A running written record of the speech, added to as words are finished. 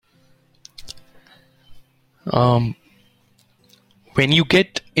Um, when you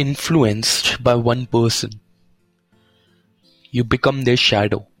get influenced by one person, you become their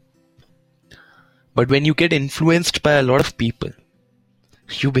shadow. But when you get influenced by a lot of people,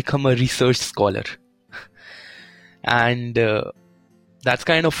 you become a research scholar. And that's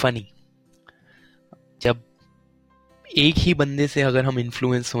kind of funny. जब एक ही बंदे से अगर हम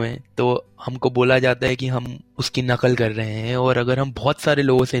influence हुए तो हमको बोला जाता है कि हम उसकी नकल कर रहे हैं, और अगर हम बहुत सारे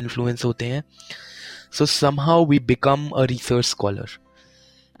लोगों से इन्फ्लुएंस होते हैं, so somehow we become a research scholar.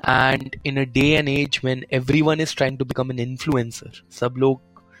 And in a day and age when everyone is trying to become an influencer, सब लोग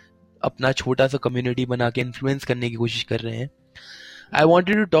अपना छोटा सा कम्युनिटी बना के इन्फ्लुएंस करने की कोशिश कर रहे हैं. I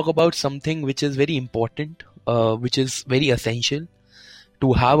wanted to talk about something which is very important, which is very essential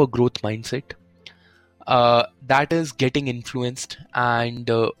to have a growth mindset. That is getting influenced, and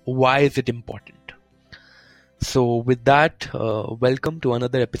why is it important. So with that, welcome to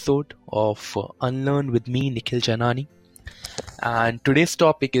another episode of Unlearn with me, Nikhil Janani. And today's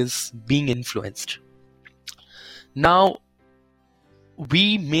topic is being influenced. Now,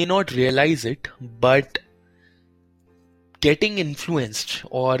 we may not realize it, but getting influenced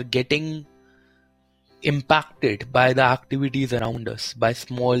or getting impacted by the activities around us, by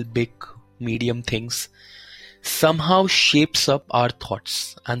small, big, medium things, somehow shapes up our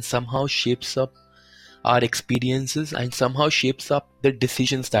thoughts and somehow shapes up our experiences and somehow shapes up the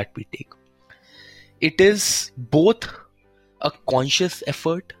decisions that we take. It is both a conscious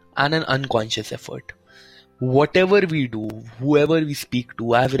effort and an unconscious effort. Whatever we do, whoever we speak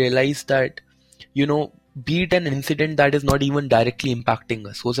to, I've realized that, be it an incident that is not even directly impacting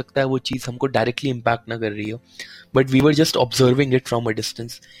us, हो सकता है वो चीज़ हमको directly impact ना कर रही हो, but we were just observing it from a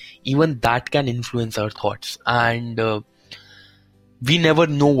distance. Even that can influence our thoughts, and we never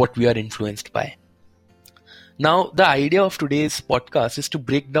know what we are influenced by. Now, the idea of today's podcast is to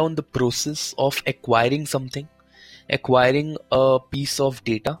break down the process of acquiring something, acquiring a piece of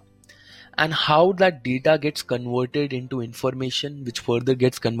data, and how that data gets converted into information, which further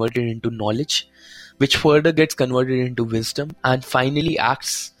gets converted into knowledge, which further gets converted into wisdom, and finally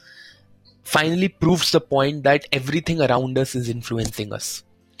proves the point that everything around us is influencing us.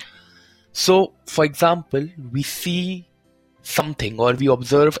 So, for example, we see something or we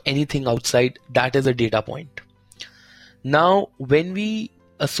observe anything outside, that is a data point. Now, when we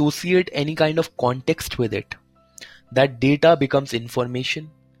associate any kind of context with it, that data becomes information.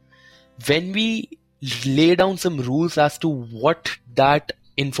 When we lay down some rules as to what that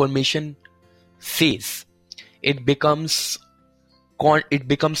information says, it becomes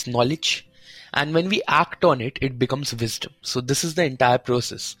knowledge, and when we act on it, it becomes wisdom. So this is the entire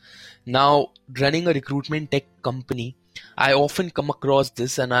process. Now, running a recruitment tech company, I often come across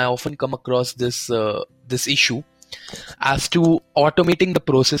this, and I often come across this issue as to automating the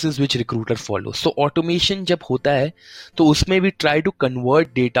processes which recruiter follows. So automation जब होता है तो उसमें we try to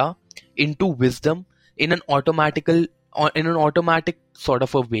convert data into wisdom in an automatic sort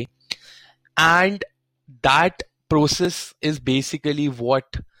of a way, and that process is basically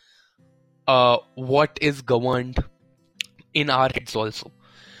what is governed in our heads also.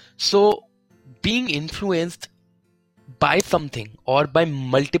 So being influenced by something or by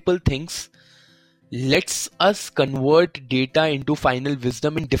multiple things lets us convert data into final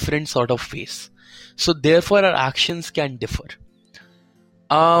wisdom in different sort of ways. So therefore our actions can differ.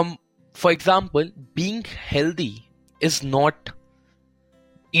 For example, being healthy is not,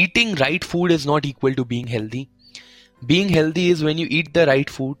 eating right food is not equal to being healthy. Being healthy is when you eat the right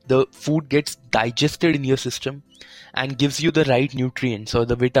food, the food gets digested in your system and gives you the right nutrients or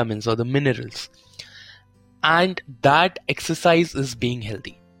the vitamins or the minerals. And that exercise is being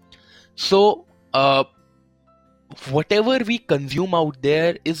healthy. So, whatever we consume out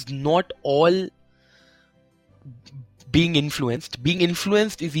there is not all being influenced. Being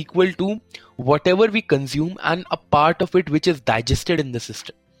influenced is equal to whatever we consume and a part of it which is digested in the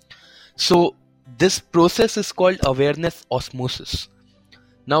system. So this process is called awareness osmosis.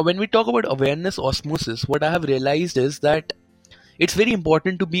 Now, when we talk about awareness osmosis, what I have realized is that it's very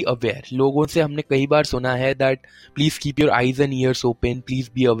important to be aware. लोगों से हमने कई बार सुना है that please keep your eyes and ears open, please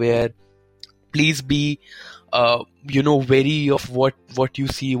be aware, please be wary of what you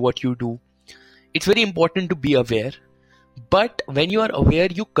see, what you do. It's very important to be aware. But when you are aware,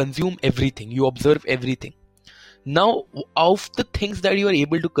 you consume everything, you observe everything. Now, of the things that you are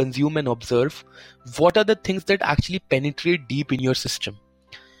able to consume and observe, what are the things that actually penetrate deep in your system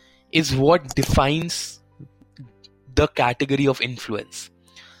is what defines the category of influence.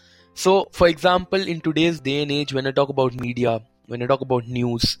 So, for example, in today's day and age, when I talk about media, when I talk about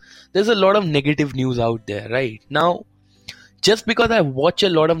news, there's a lot of negative news out there, right? Now, Just because I watch a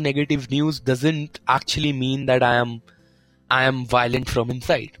lot of negative news doesn't actually mean that I am violent from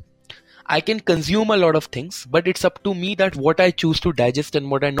inside. I can consume a lot of things, but it's up to me that what I choose to digest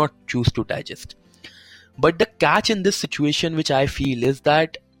and what I not choose to digest. But the catch in this situation, which I feel, is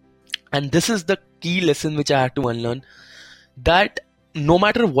that, and this is the key lesson which I had to unlearn, that no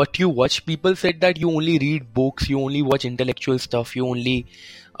matter what you watch, people said that you only read books, you only watch intellectual stuff, you only,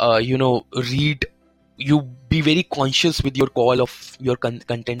 read, you be very conscious with your call of your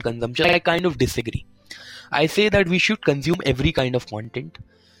content consumption. I kind of disagree. I say that we should consume every kind of content,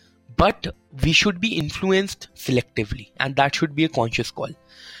 but we should be influenced selectively, and that should be a conscious call.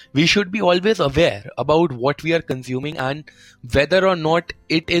 We should be always aware about what we are consuming and whether or not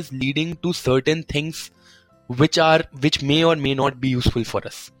it is leading to certain things which may or may not be useful for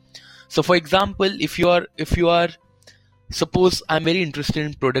us. So for example, if you are suppose I'm very interested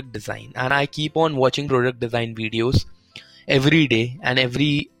in product design and I keep on watching product design videos every day and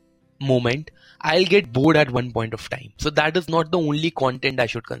every moment, I'll get bored at one point of time. So that is not the only content I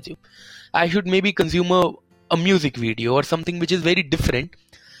should consume. I should maybe consume a music video or something which is very different.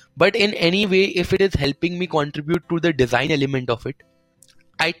 But in any way, if it is helping me contribute to the design element of it,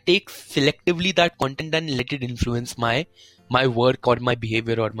 I take selectively that content and let it influence my work or my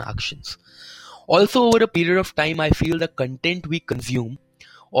behavior or my actions. Also, over a period of time, I feel the content we consume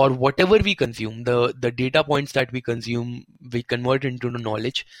or whatever we consume, the data points that we consume, we convert into the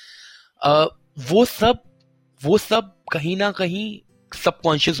knowledge. uh, वो सब वो सब कहीं ना कहीं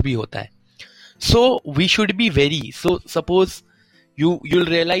subconscious भी होता है. So we should be very, so suppose you'll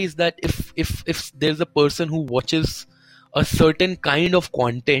realize that if there's a person who watches a certain kind of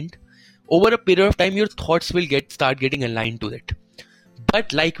content, over a period of time your thoughts will start getting aligned to it.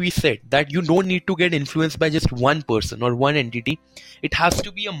 But like we said, that you don't need to get influenced by just one person or one entity. It has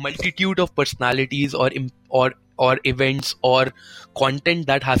to be a multitude of personalities or events or content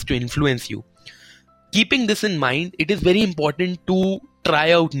that has to influence you. Keeping this in mind, it is very important to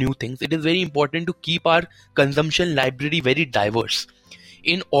try out new things. It is very important to keep our consumption library very diverse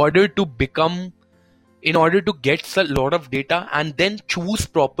in order to get a lot of data and then choose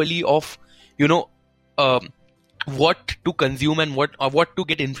properly of, you know, um, what to consume and what to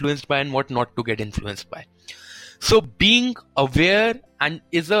get influenced by and what not to get influenced by. So being aware and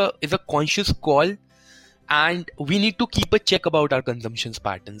is a conscious call, and we need to keep a check about our consumption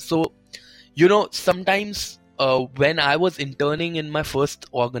patterns. So sometimes when I was interning in my first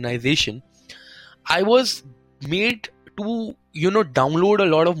organization, I was made to download a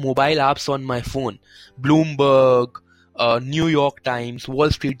lot of mobile apps on my phone, Bloomberg, New York Times,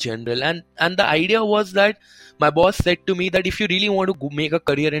 Wall Street Journal, and the idea was that my boss said to me that if you really want to make a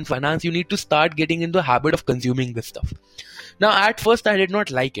career in finance, you need to start getting into the habit of consuming this stuff. Now, at first, I did not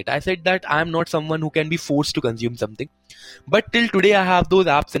like it. I said that I am not someone who can be forced to consume something. But till today, I have those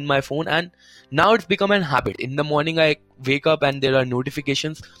apps in my phone, and now it's become an habit. In the morning, I wake up and there are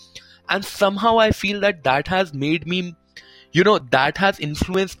notifications, and somehow I feel that has made me, that has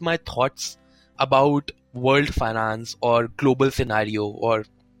influenced my thoughts about world finance or global scenario or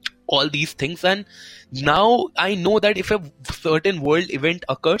all these things. And now I know that if a certain world event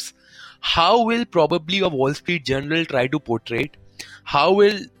occurs, how will probably a Wall Street Journal try to portray it? How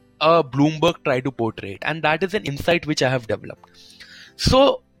will a Bloomberg try to portray it? And that is an insight which I have developed.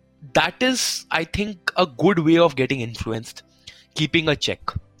 So that is, I think, a good way of getting influenced, keeping a check.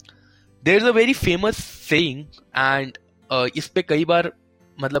 There's a very famous saying, and इस पे कई बार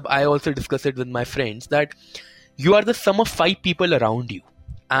मतलब I also discuss it with my friends, that you are the sum of 5 people around you.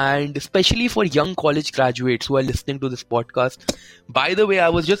 And especially for young college graduates who are listening to this podcast, by the way, I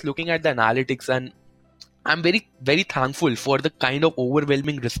was just looking at the analytics, and I'm very, very thankful for the kind of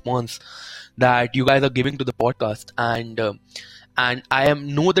overwhelming response that you guys are giving to the podcast. And I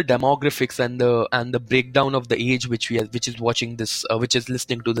know the demographics and the breakdown of the age which is watching this, which is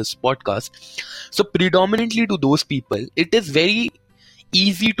listening to this podcast. So predominantly to those people, it is very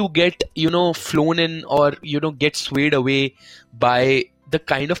easy to get flown in or get swayed away by the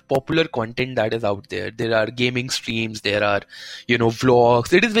kind of popular content that is out there. There are gaming streams, there are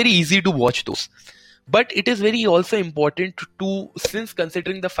vlogs. It is very easy to watch those. But it is very also important to, since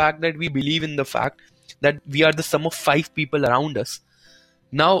considering the fact that we believe in the fact that we are the sum of 5 people around us.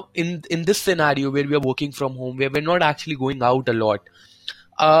 Now, in this scenario where we are working from home, where we're not actually going out a lot,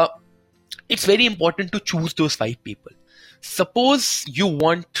 it's very important to choose those 5 people. Suppose you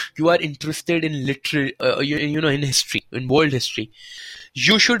are interested in in history, in world history.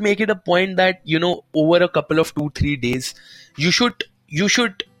 You should make it a point that over a couple of 2-3 days, you should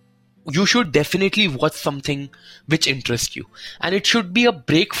you should definitely watch something which interests you, and it should be a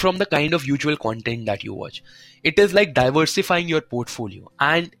break from the kind of usual content that you watch. It is like diversifying your portfolio,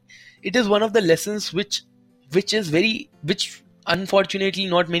 and it is one of the lessons which unfortunately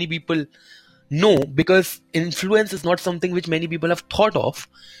not many people know, because influence is not something which many people have thought of.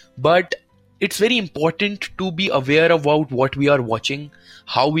 But it's very important to be aware about what we are watching,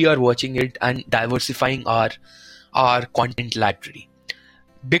 how we are watching it, and diversifying our content library.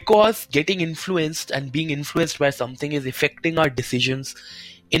 Because getting influenced and being influenced by something is affecting our decisions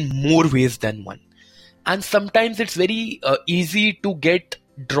in more ways than one. And sometimes it's very easy to get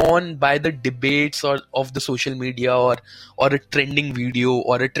drawn by the debates or of the social media, or a trending video,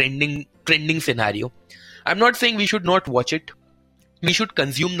 or a trending scenario. I'm not saying we should not watch it. We should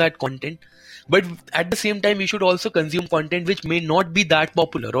consume that content, but at the same time we should also consume content which may not be that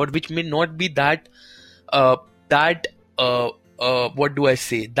popular, or which may not be that uh, that what do I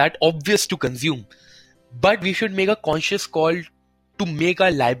say, that obvious to consume. But we should make a conscious call to make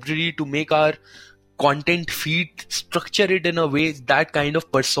our library, to make our content feed, structure it in a way that kind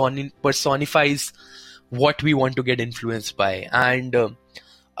of personifies what we want to get influenced by. And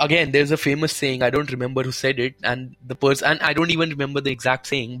again, there's a famous saying, I don't remember who said it, and I don't even remember the exact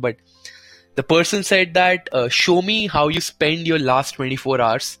saying, but the person said that show me how you spend your last 24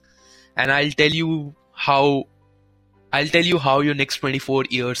 hours, and I'll tell you how your next 24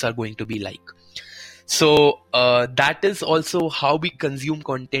 years are going to be like. So that is also how we consume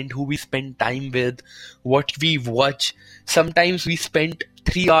content, who we spend time with, what we watch. Sometimes we spend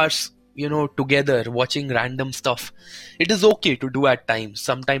 3 hours, together watching random stuff. It is okay to do at times.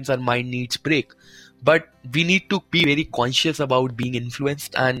 Sometimes our mind needs break, but we need to be very conscious about being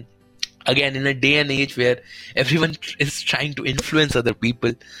influenced. And again, in a day and age where everyone is trying to influence other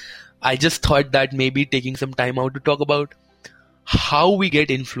people, I just thought that maybe taking some time out to talk about how we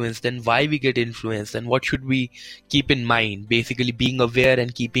get influenced and why we get influenced and what should we keep in mind. Basically, being aware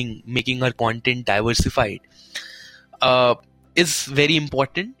and making our content diversified is very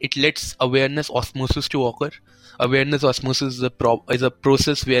important. It lets awareness osmosis to occur. Awareness osmosis is a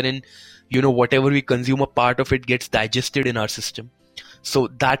process wherein whatever we consume, a part of it gets digested in our system. So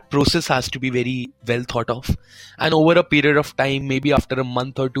that process has to be very well thought of. And over a period of time, maybe after a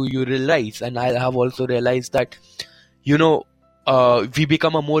month or two, you realize, and I have also realized that, we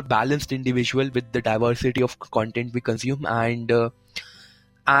become a more balanced individual with the diversity of content we consume, and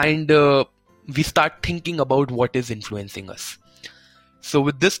we start thinking about what is influencing us. So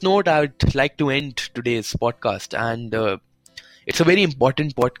with this note, I would like to end today's podcast. And it's a very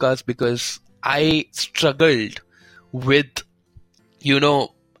important podcast because I struggled with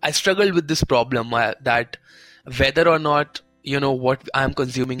this problem that whether or not what I'm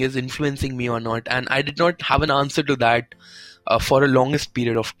consuming is influencing me or not, and I did not have an answer to that for a longest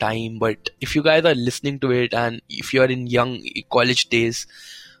period of time. But if you guys are listening to it, and if you are in young college days,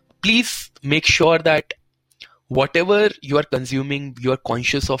 please make sure that whatever you are consuming, you are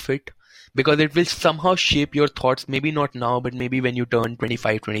conscious of it, because it will somehow shape your thoughts. Maybe not now, but maybe when you turn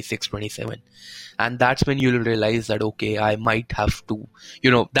 25, 26, 27. And that's when you'll realize that, okay, I might have to,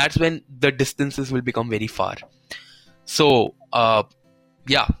 that's when the distances will become very far. So,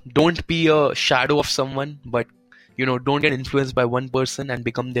 don't be a shadow of someone, but, don't get influenced by one person and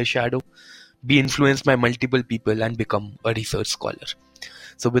become their shadow. Be influenced by multiple people and become a research scholar.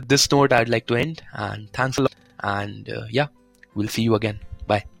 So with this note, I'd like to end, and thanks a lot. And we'll see you again.